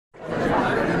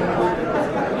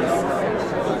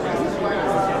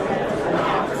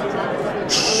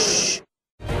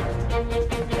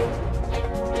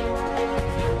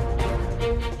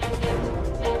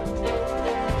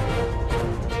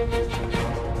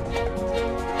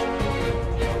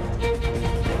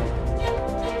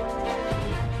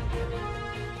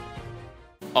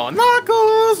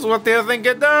Knuckles! What do you think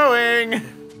you're doing?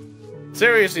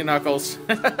 Seriously, Knuckles.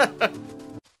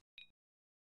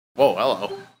 Whoa,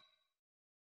 hello.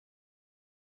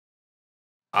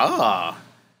 Ah.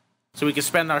 So we can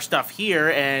spend our stuff here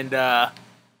and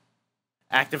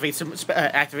activate some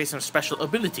special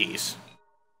abilities.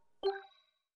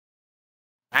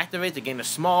 Activate to gain a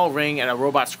small ring and a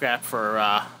robot scrap for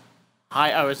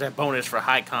high hours and bonus for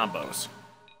high combos.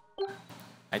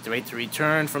 Activate to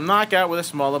return from knockout with a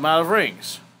small amount of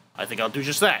rings. I think I'll do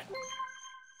just that.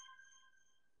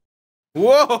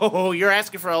 Whoa, you're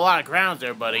asking for a lot of ground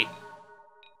there, buddy.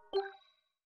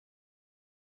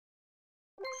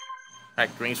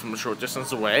 Act rings from a short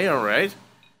distance away, alright.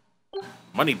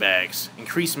 Money bags.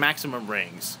 Increase maximum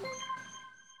rings.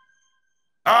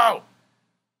 Oh!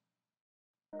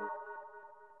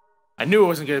 I knew it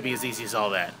wasn't going to be as easy as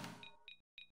all that.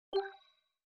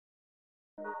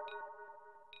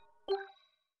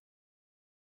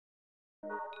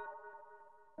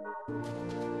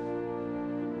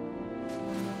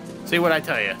 See what I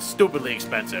tell you, stupidly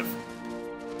expensive.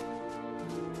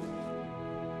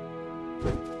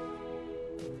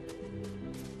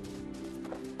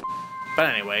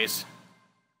 But anyways,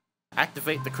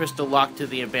 activate the crystal lock to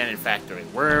the abandoned factory.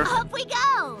 Where up we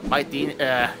go! Might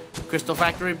the crystal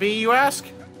factory be, you ask?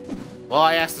 Well,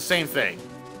 I asked the same thing.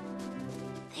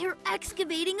 They're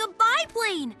excavating a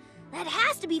biplane! That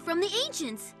has to be from the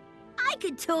ancients. I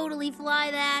could totally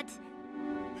fly that.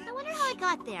 I wonder how I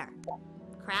got there.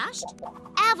 Crashed?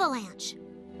 Avalanche.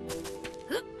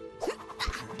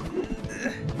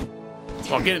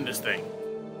 I'll get in this thing.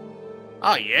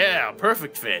 Oh yeah,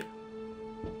 perfect fit.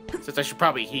 Since I should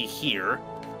probably be here,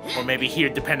 or maybe here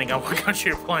depending on what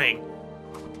country you're playing.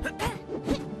 Well,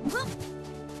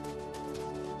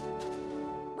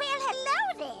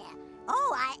 hello there.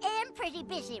 Oh, I am pretty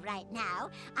busy right now.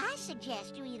 I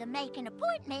suggest you either make an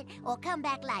appointment or come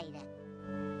back later.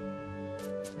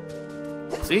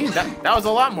 See, that was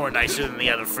a lot more nicer than the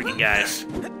other freaking guys.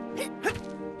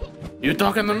 You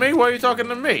talking to me? Why are you talking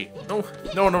to me? No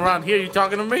one around here, you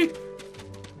talking to me?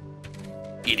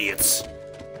 Idiots.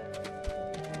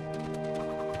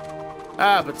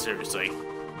 Ah, but seriously.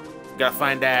 Gotta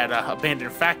find that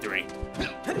abandoned factory.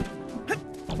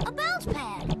 A bounce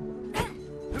pad.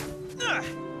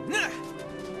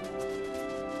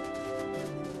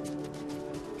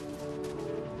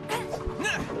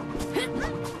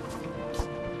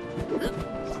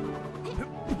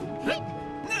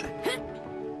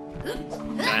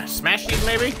 Can I smash these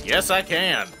maybe? Yes, I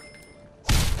can.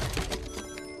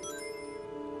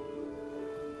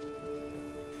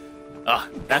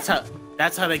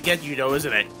 That's how they get you though,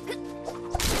 isn't it?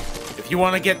 If you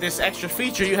want to get this extra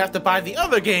feature, you have to buy the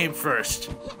other game first.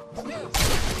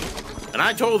 And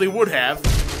I totally would have.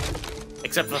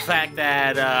 Except for the fact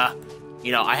that,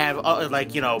 you know, I have,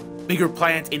 like, you know, bigger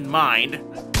plans in mind.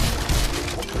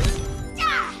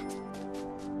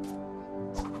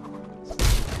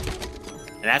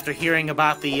 And after hearing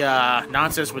about the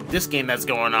nonsense with this game that's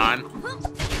going on,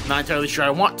 I'm not entirely sure I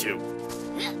want to.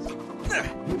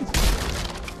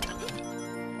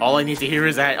 All I need to hear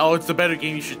is that, oh, it's the better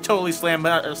game, you should totally slam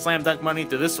dunk money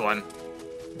into this one.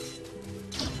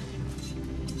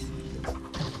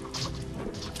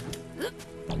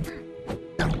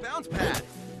 Bounce pad.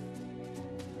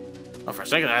 Oh, for a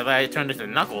second, I thought I turned into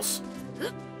Knuckles.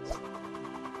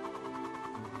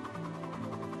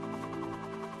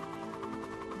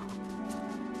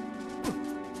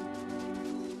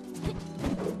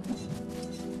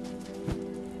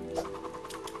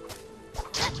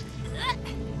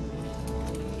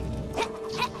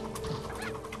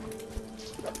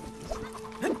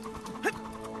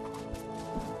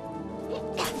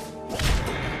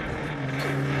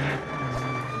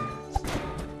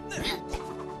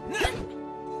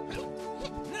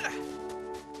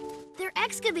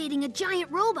 Excavating a giant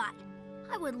robot.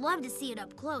 I would love to see it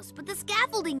up close, but the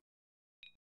scaffolding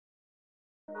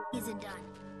isn't done.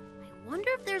 I wonder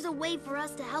if there's a way for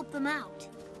us to help them out.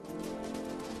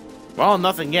 Well,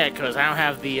 nothing yet, because I don't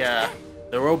have the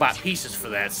robot pieces for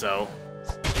that, so...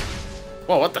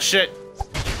 Whoa, what the shit?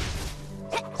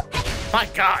 My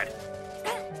god!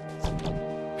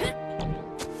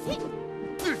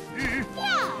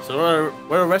 So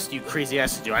what do the rest of you crazy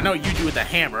asses do? I know you do with the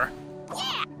hammer.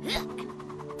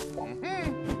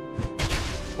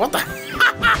 What the?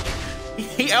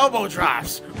 He elbow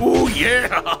drops. Ooh,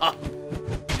 yeah.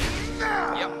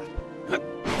 Yep.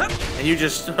 And you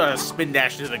just spin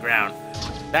dash to the ground.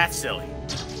 That's silly.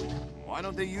 Why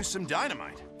don't they use some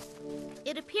dynamite?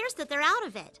 It appears that they're out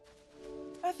of it.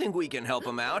 I think we can help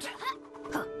them out.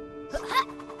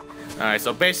 Alright,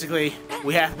 so basically,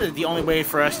 we have to, the only way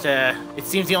for us to... It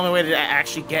seems the only way to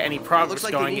actually get any progress Looks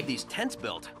like going they need these tents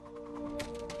built.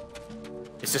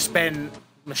 is to spend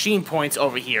machine points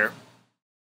over here.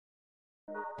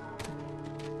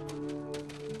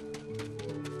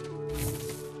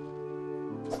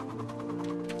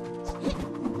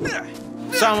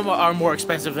 Some of them are more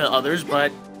expensive than others,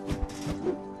 but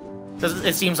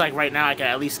it seems like right now I can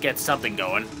at least get something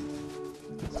going.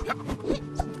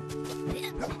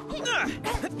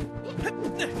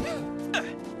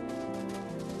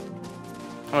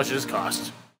 How much does this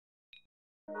cost?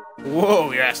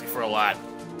 Whoa, you're asking for a lot.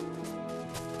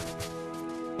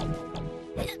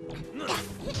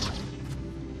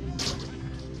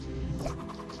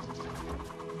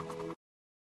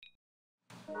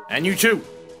 And you too.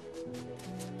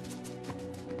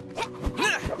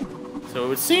 So it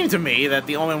would seem to me that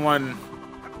the only one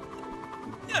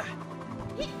that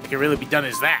can really be done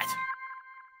is that.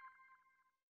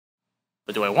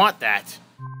 But do I want that?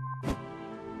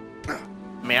 I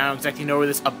mean, I don't exactly know where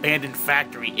this abandoned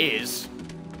factory is.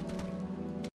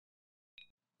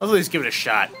 Let's at least give it a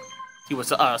shot.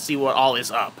 See what all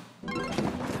is up.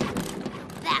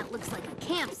 That looks like a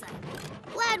campsite.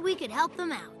 Glad we could help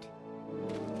them out.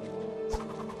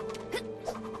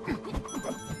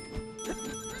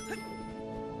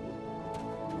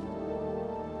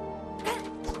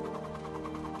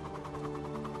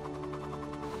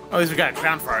 At least we got a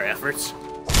crown for our efforts.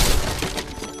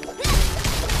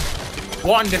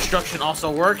 Wanton destruction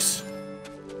also works.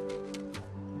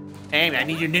 Hey man, I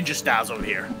need your ninja styles over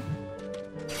here.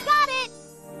 Got it!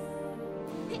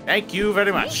 Thank you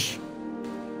very much.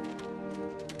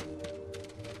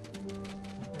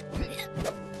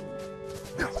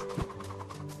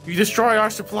 You destroy our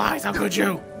supplies, how could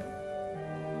you?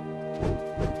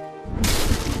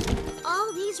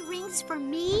 All these rings for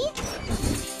me?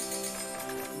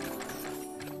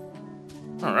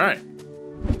 Alright.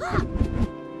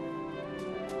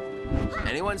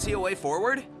 Anyone see a way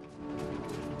forward?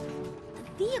 The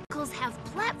vehicles have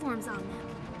platforms on them.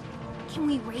 Can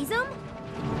we raise them?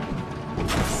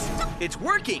 It's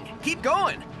working! Keep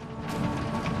going!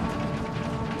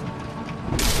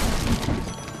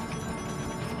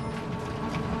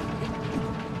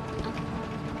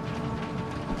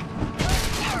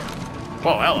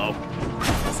 Whoa, hello.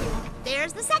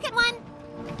 There's the second one.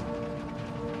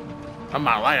 I'm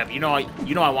out of light up. You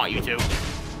know I want you to.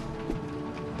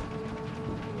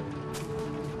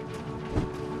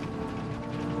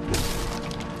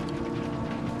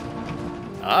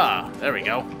 Ah, there we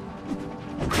go.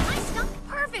 My stuff's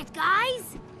perfect,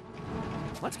 guys.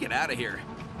 Let's get out of here.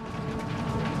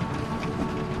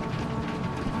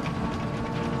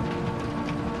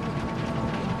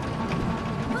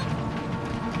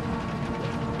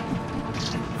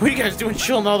 What are you guys doing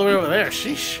chilling all the way over there?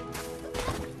 Sheesh.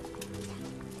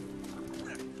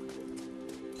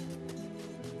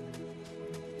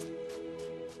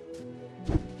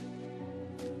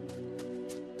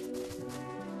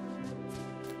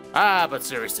 Ah, but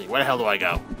seriously, where the hell do I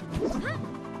go?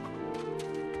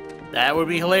 That would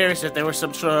be hilarious if there was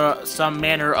some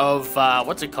manner of,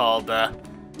 what's it called,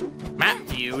 map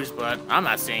to use, but I'm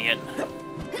not seeing it.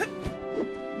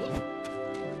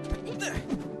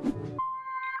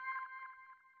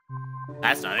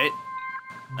 That's not it.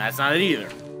 That's not it either.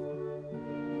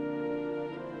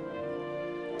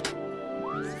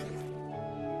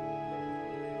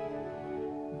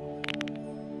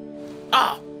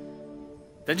 Ah!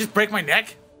 Did I just break my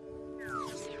neck?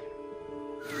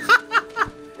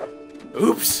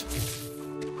 Oops.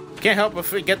 Can't help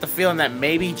but get the feeling that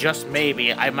maybe, just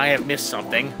maybe, I might have missed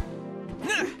something.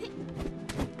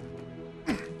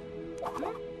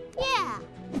 Yeah.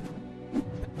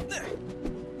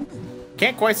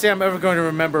 Can't quite say I'm ever going to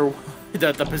remember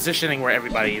the positioning where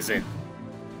everybody is in.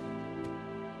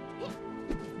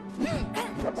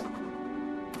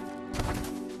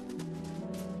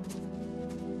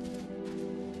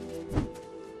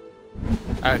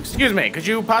 Excuse me, could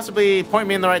you possibly point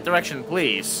me in the right direction,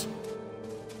 please?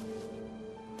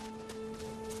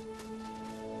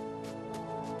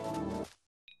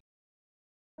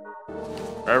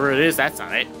 Wherever it is, that's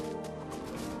not it.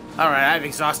 Alright, I've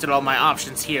exhausted all my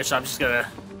options here, so I'm just gonna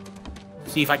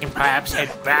see if I can perhaps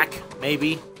head back,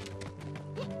 maybe.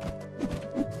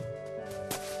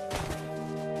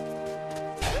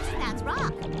 That's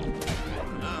rock.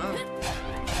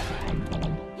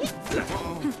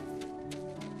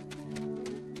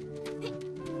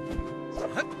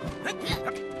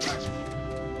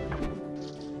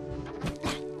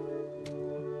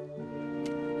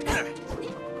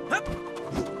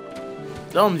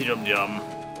 Dum-de-dum-dum.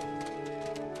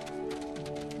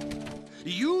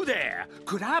 You there!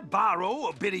 Could I borrow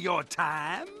a bit of your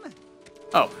time?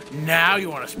 Oh, now you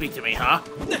want to speak to me, huh?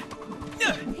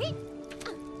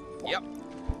 Yep.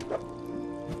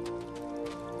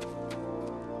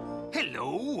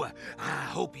 Hello. I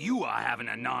hope you are having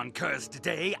a non-cursed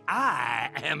day. I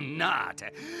am not.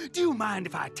 Do you mind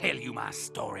if I tell you my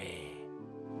story?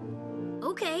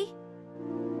 Okay.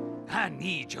 I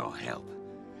need your help.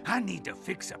 I need to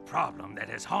fix a problem that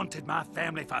has haunted my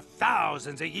family for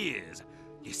thousands of years.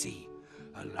 You see,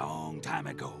 a long time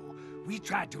ago, we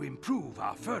tried to improve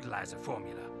our fertilizer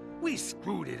formula. We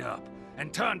screwed it up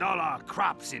and turned all our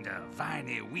crops into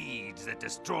viney weeds that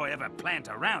destroy every plant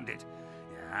around it.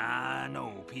 I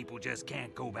know people just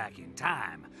can't go back in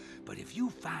time, but if you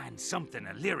find something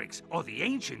in lyrics or the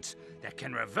ancients that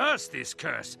can reverse this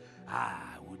curse,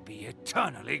 I would be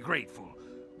eternally grateful.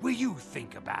 Will you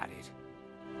think about it?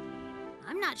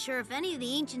 I'm not sure if any of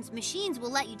the Ancients' machines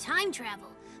will let you time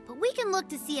travel, but we can look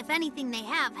to see if anything they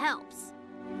have helps.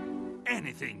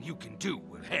 Anything you can do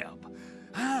will help.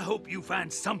 I hope you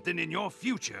find something in your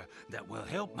future that will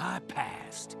help my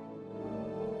past.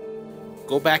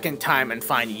 Go back in time and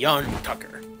find young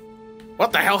Tucker.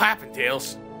 What the hell happened,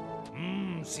 Tails?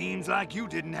 Seems like you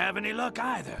didn't have any luck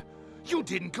either. You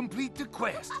didn't complete the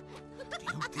quest. Do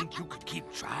you think you could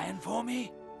keep trying for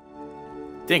me?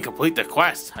 Didn't complete the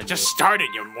quest. I just started,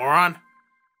 you moron.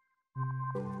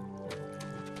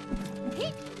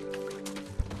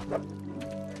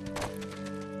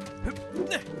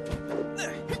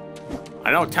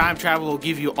 I know time travel will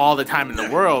give you all the time in the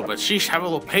world, but sheesh, have a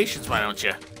little patience, why don't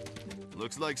you?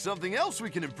 Looks like something else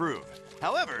we can improve.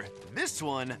 However, this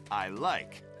one I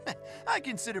like. I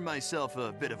consider myself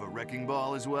a bit of a wrecking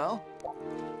ball as well.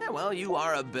 Yeah, well, you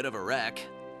are a bit of a wreck.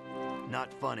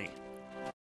 Not funny.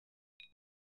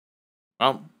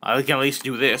 Well, I can at least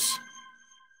do this.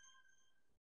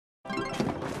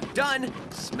 Done.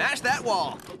 Smash that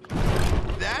wall.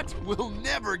 That will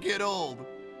never get old.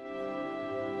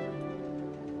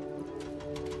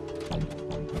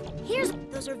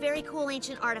 Those are very cool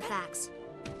ancient artifacts.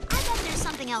 I bet there's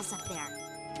something else up there.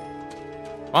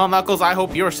 Well, Knuckles, I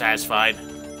hope you're satisfied.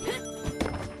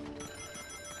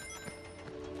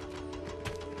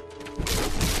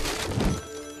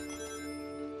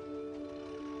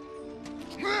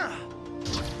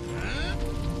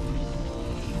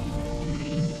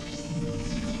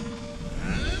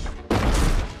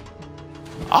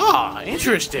 Ah,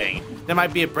 interesting. There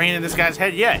might be a brain in this guy's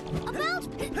head yet.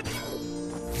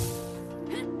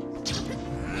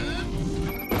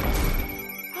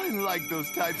 I like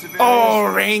those types of Oh,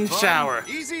 areas. rain Fun, shower.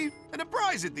 Easy, and a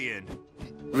prize at the end.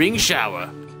 Ring shower.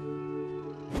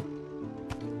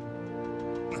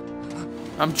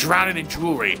 I'm drowning in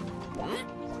jewelry.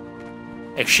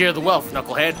 Hey, share the wealth,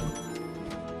 knucklehead.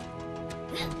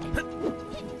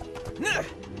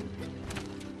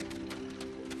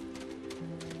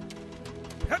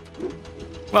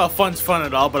 Well, fun's fun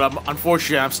and all, but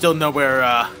unfortunately, I'm still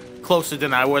nowhere closer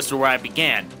than I was to where I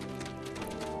began.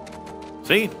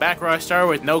 See? Back where I started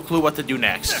with no clue what to do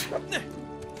next.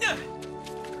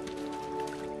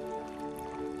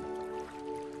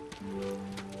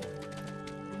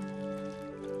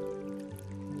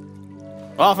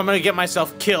 Well, if I'm gonna get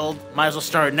myself killed, might as well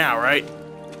start now, right?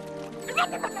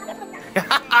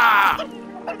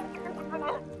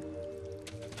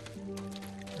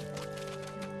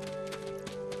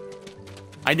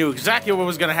 I knew exactly what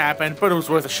was gonna happen, but it was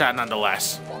worth a shot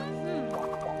nonetheless.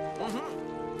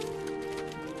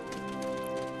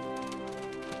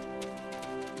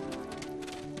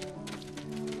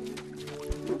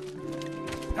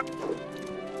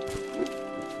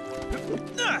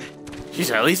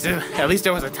 Jeez, at least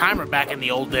there was a timer back in the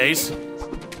old days.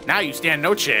 Now you stand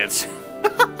no chance.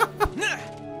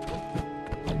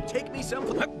 Take me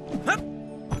some.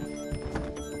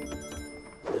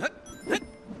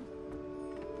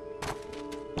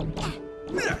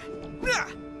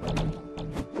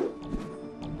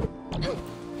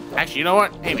 Actually, you know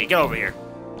what? Amy, get over here.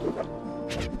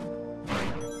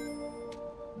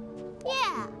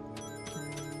 Yeah.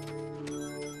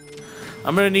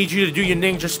 I'm gonna need you to do your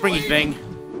ninja springy thing.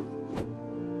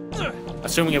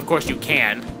 Assuming, of course, you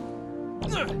can.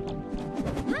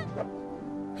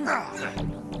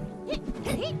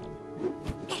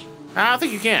 I don't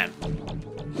think you can.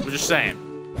 I'm just saying.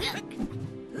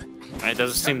 It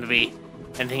doesn't seem to be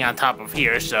anything on top of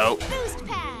here, so... Boost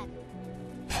pad.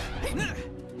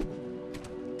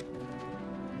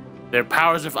 Their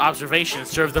powers of observation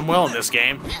serve them well in this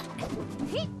game.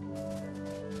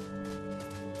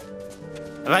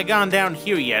 Have I gone down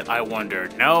here yet, I wonder?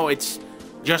 No, it's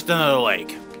just another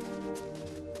lake.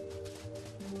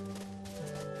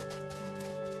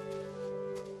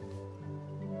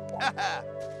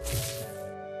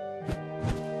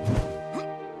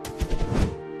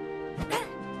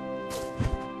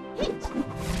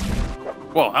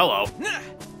 Whoa, hello.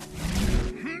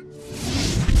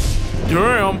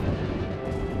 Damn.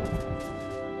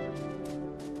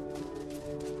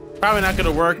 Probably not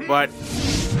gonna work, but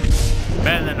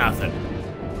better than nothing.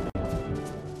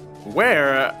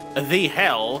 Where the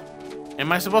hell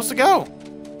am I supposed to go?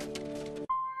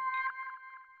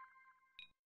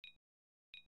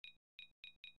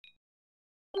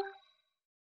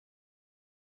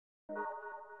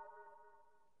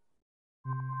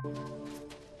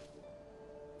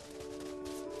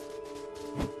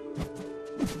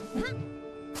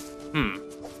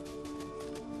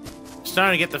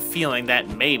 Starting to get the feeling that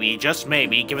maybe, just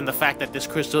maybe, given the fact that this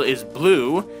crystal is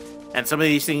blue, and some of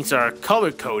these things are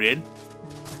color-coded,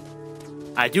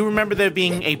 I do remember there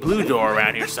being a blue door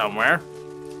around here somewhere.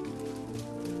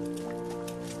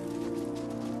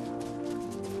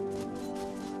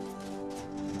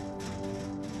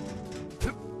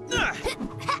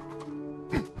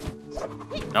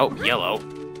 Nope, yellow.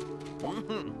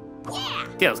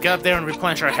 Tails, get up there and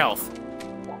replenish our health.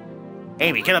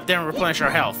 Amy, get up there and replenish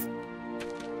our health.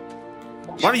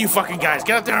 One of you fucking guys,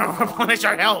 get up there and replenish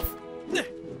our health!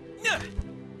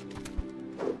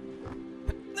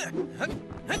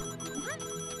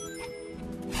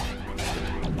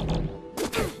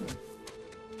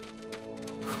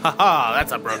 Haha,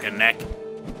 that's a broken neck.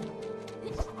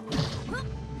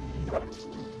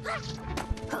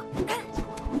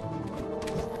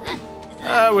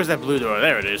 Where's that blue door?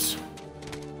 There it is.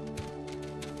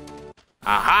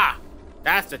 Aha!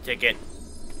 That's the ticket.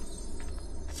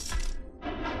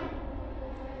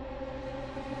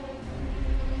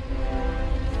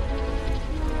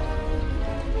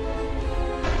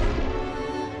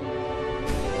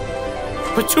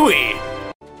 Patooey!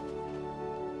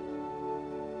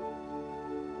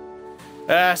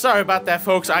 Sorry about that,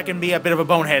 folks. I can be a bit of a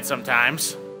bonehead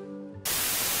sometimes.